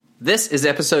This is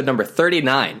episode number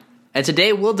 39, and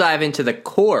today we'll dive into the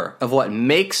core of what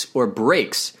makes or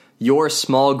breaks your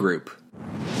small group.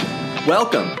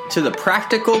 Welcome to the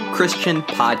Practical Christian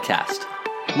Podcast.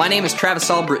 My name is Travis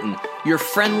Albritton, your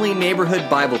friendly neighborhood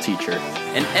Bible teacher,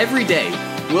 and every day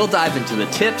we'll dive into the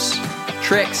tips,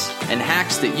 tricks, and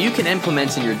hacks that you can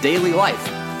implement in your daily life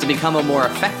to become a more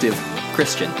effective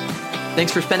Christian.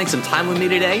 Thanks for spending some time with me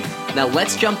today. Now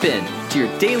let's jump in to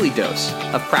your daily dose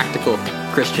of practical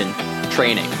Christian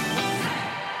training.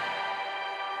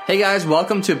 Hey guys,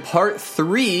 welcome to part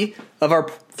 3 of our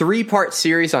 3-part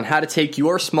series on how to take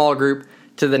your small group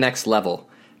to the next level.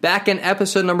 Back in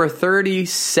episode number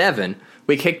 37,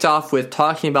 we kicked off with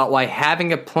talking about why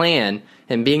having a plan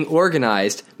and being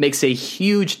organized makes a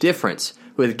huge difference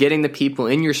with getting the people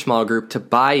in your small group to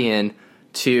buy in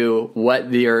to what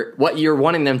you're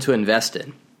wanting them to invest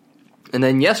in. And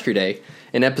then yesterday,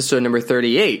 in episode number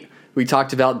 38, we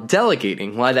talked about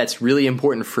delegating, why that's really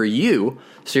important for you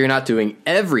so you're not doing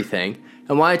everything,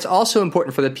 and why it's also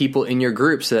important for the people in your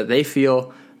group so that they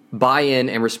feel buy-in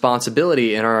and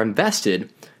responsibility and are invested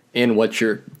in what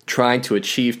you're trying to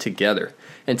achieve together.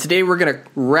 And today we're going to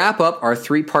wrap up our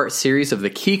 3-part series of the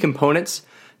key components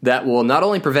that will not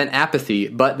only prevent apathy,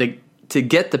 but to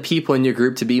get the people in your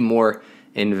group to be more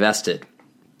invested.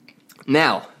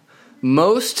 Now,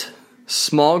 most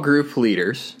small group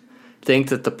leaders think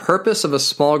that the purpose of a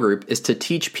small group is to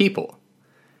teach people.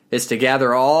 It's to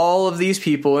gather all of these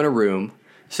people in a room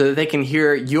so that they can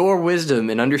hear your wisdom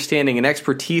and understanding and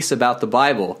expertise about the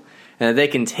Bible, and that they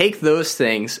can take those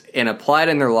things and apply it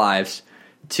in their lives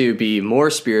to be more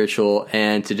spiritual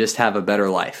and to just have a better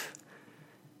life.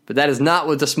 But that is not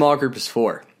what the small group is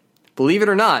for. Believe it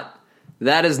or not,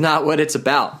 that is not what it's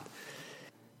about.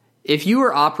 If you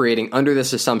are operating under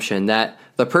this assumption that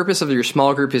the purpose of your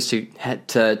small group is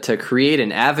to create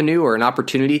an avenue or an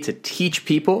opportunity to teach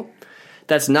people,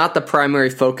 that's not the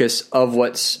primary focus of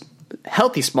what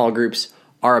healthy small groups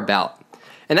are about.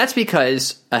 And that's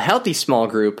because a healthy small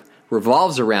group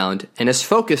revolves around and is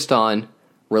focused on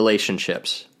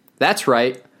relationships. That's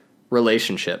right,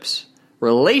 relationships.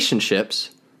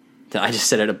 Relationships, I just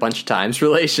said it a bunch of times,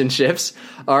 relationships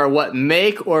are what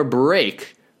make or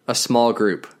break a small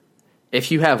group. If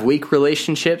you have weak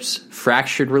relationships,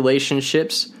 fractured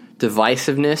relationships,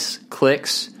 divisiveness,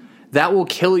 cliques, that will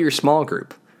kill your small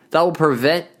group. That will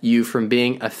prevent you from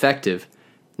being effective,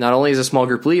 not only as a small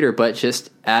group leader, but just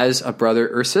as a brother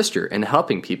or sister in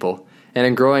helping people and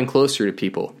in growing closer to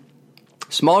people.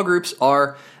 Small groups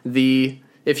are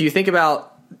if you think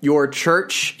about your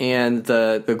church and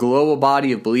the global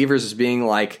body of believers as being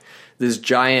like this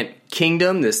giant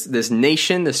kingdom, this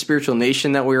nation, this spiritual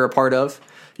nation that we're a part of,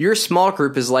 your small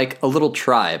group is like a little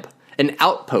tribe, an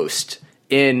outpost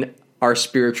in our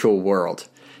spiritual world.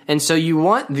 And so you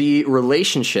want the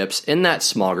relationships in that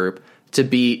small group to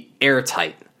be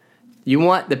airtight. You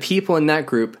want the people in that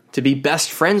group to be best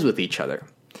friends with each other.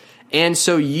 And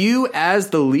so you, as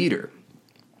the leader,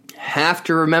 have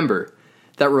to remember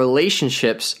that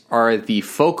relationships are the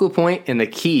focal point and the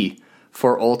key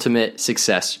for ultimate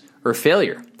success or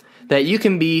failure. That you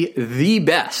can be the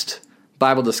best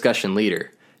Bible discussion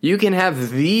leader. You can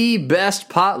have the best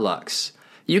potlucks.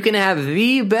 You can have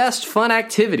the best fun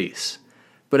activities.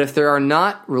 But if there are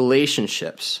not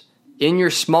relationships in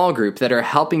your small group that are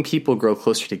helping people grow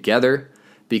closer together,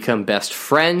 become best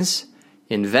friends,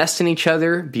 invest in each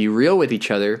other, be real with each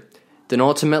other, then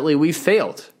ultimately we've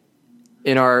failed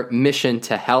in our mission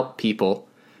to help people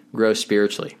grow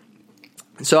spiritually.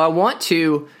 So I want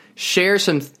to share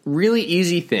some really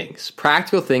easy things,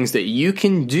 practical things that you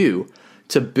can do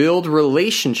to build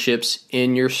relationships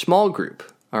in your small group.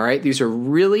 All right, these are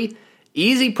really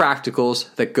easy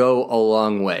practicals that go a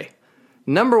long way.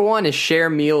 Number 1 is share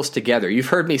meals together. You've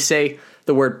heard me say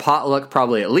the word potluck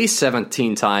probably at least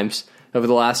 17 times over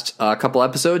the last couple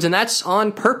episodes, and that's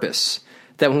on purpose.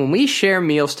 That when we share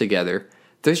meals together,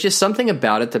 there's just something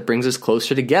about it that brings us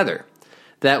closer together.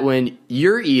 That when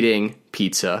you're eating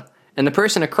pizza and the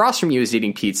person across from you is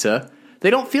eating pizza, they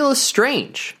don't feel as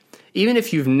strange. Even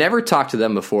if you've never talked to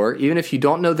them before, even if you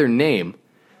don't know their name,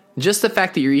 just the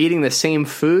fact that you're eating the same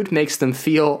food makes them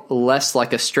feel less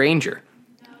like a stranger.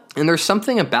 And there's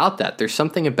something about that. There's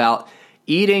something about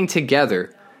eating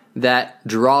together that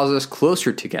draws us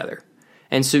closer together.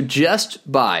 And so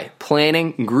just by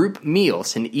planning group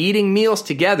meals and eating meals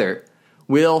together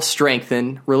will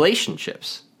strengthen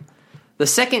relationships. The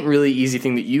second really easy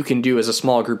thing that you can do as a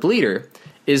small group leader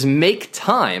is make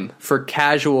time for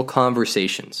casual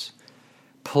conversations.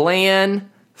 Plan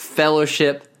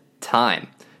fellowship time.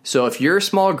 So if your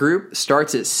small group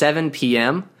starts at 7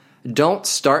 p.m., don't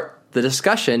start the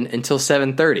discussion until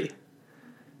 7:30.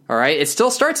 All right, it still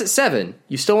starts at 7.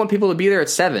 You still want people to be there at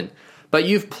 7, but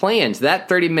you've planned that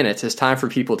 30 minutes as time for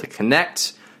people to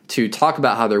connect, to talk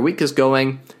about how their week is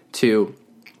going, to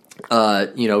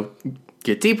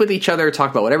get deep with each other,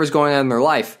 talk about whatever's going on in their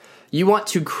life. You want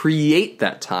to create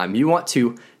that time. You want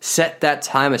to set that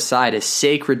time aside as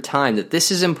sacred time, that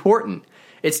this is important.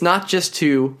 It's not just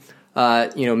to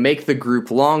make the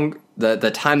group long,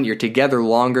 the time that you're together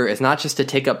longer. It's not just to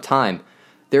take up time.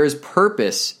 There is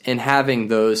purpose in having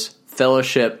those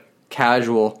fellowship,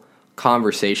 casual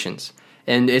conversations.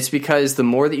 And it's because the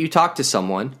more that you talk to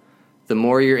someone, the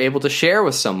more you're able to share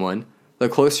with someone, the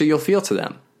closer you'll feel to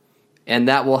them. And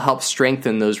that will help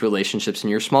strengthen those relationships in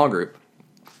your small group.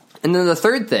 And then the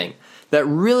third thing that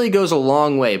really goes a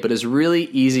long way, but is really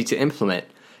easy to implement,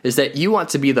 is that you want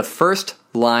to be the first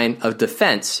line of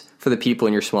defense for the people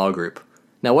in your small group.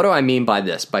 Now, what do I mean by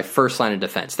this, by first line of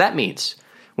defense? That means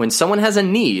when someone has a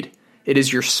need, it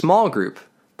is your small group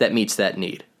that meets that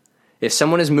need. If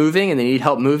someone is moving and they need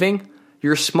help moving,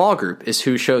 your small group is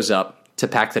who shows up to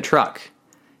pack the truck.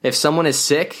 If someone is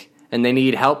sick and they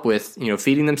need help with,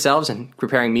 feeding themselves and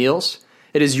preparing meals,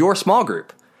 it is your small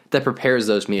group that prepares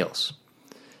those meals.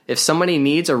 If somebody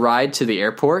needs a ride to the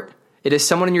airport, it is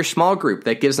someone in your small group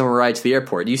that gives them a ride to the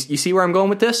airport. You see where I'm going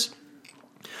with this?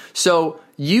 So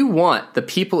you want the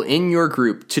people in your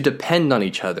group to depend on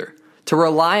each other, to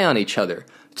rely on each other,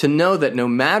 to know that no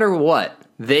matter what,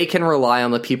 they can rely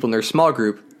on the people in their small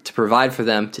group to provide for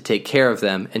them, to take care of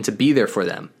them, and to be there for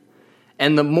them.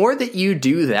 And the more that you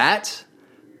do that,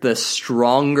 the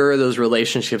stronger those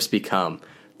relationships become,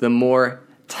 the more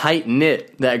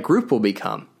tight-knit that group will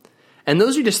become. And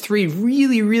those are just 3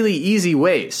 really, really easy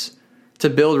ways to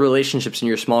build relationships in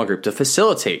your small group, to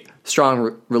facilitate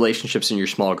strong relationships in your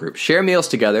small group. Share meals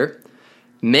together,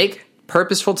 make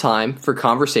purposeful time for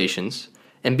conversations,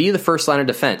 and be the first line of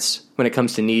defense when it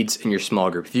comes to needs in your small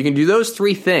group. If you can do those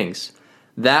 3 things,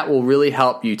 that will really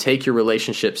help you take your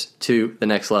relationships to the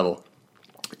next level.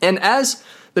 And as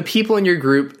the people in your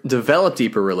group develop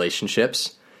deeper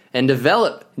relationships and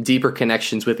develop deeper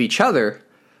connections with each other,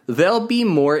 they'll be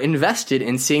more invested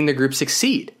in seeing the group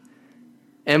succeed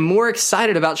and more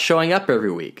excited about showing up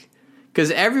every week.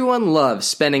 Because everyone loves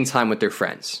spending time with their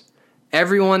friends.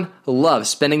 Everyone loves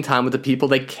spending time with the people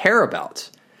they care about.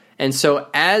 And so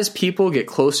as people get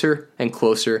closer and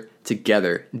closer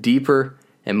together, deeper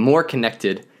and more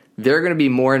connected, they're going to be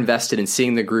more invested in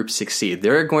seeing the group succeed.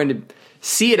 They're going to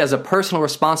see it as a personal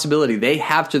responsibility they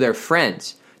have to their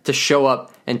friends to show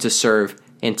up and to serve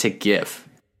and to give.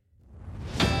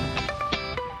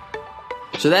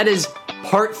 So that is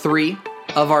part 3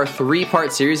 of our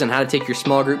 3-part series on how to take your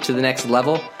small group to the next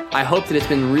level. I hope that it's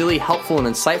been really helpful and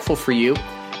insightful for you.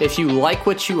 If you like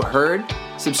what you heard,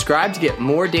 subscribe to get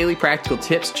more daily practical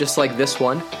tips just like this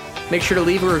one. Make sure to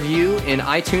leave a review in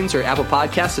iTunes or Apple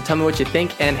Podcasts to tell me what you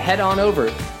think, and head on over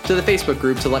to the Facebook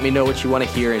group to let me know what you want to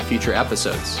hear in future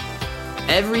episodes.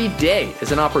 Every day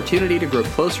is an opportunity to grow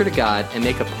closer to God and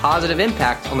make a positive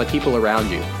impact on the people around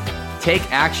you. Take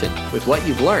action with what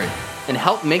you've learned and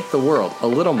help make the world a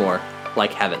little more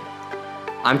like heaven.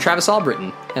 I'm Travis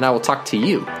Albritton, and I will talk to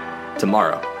you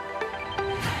tomorrow.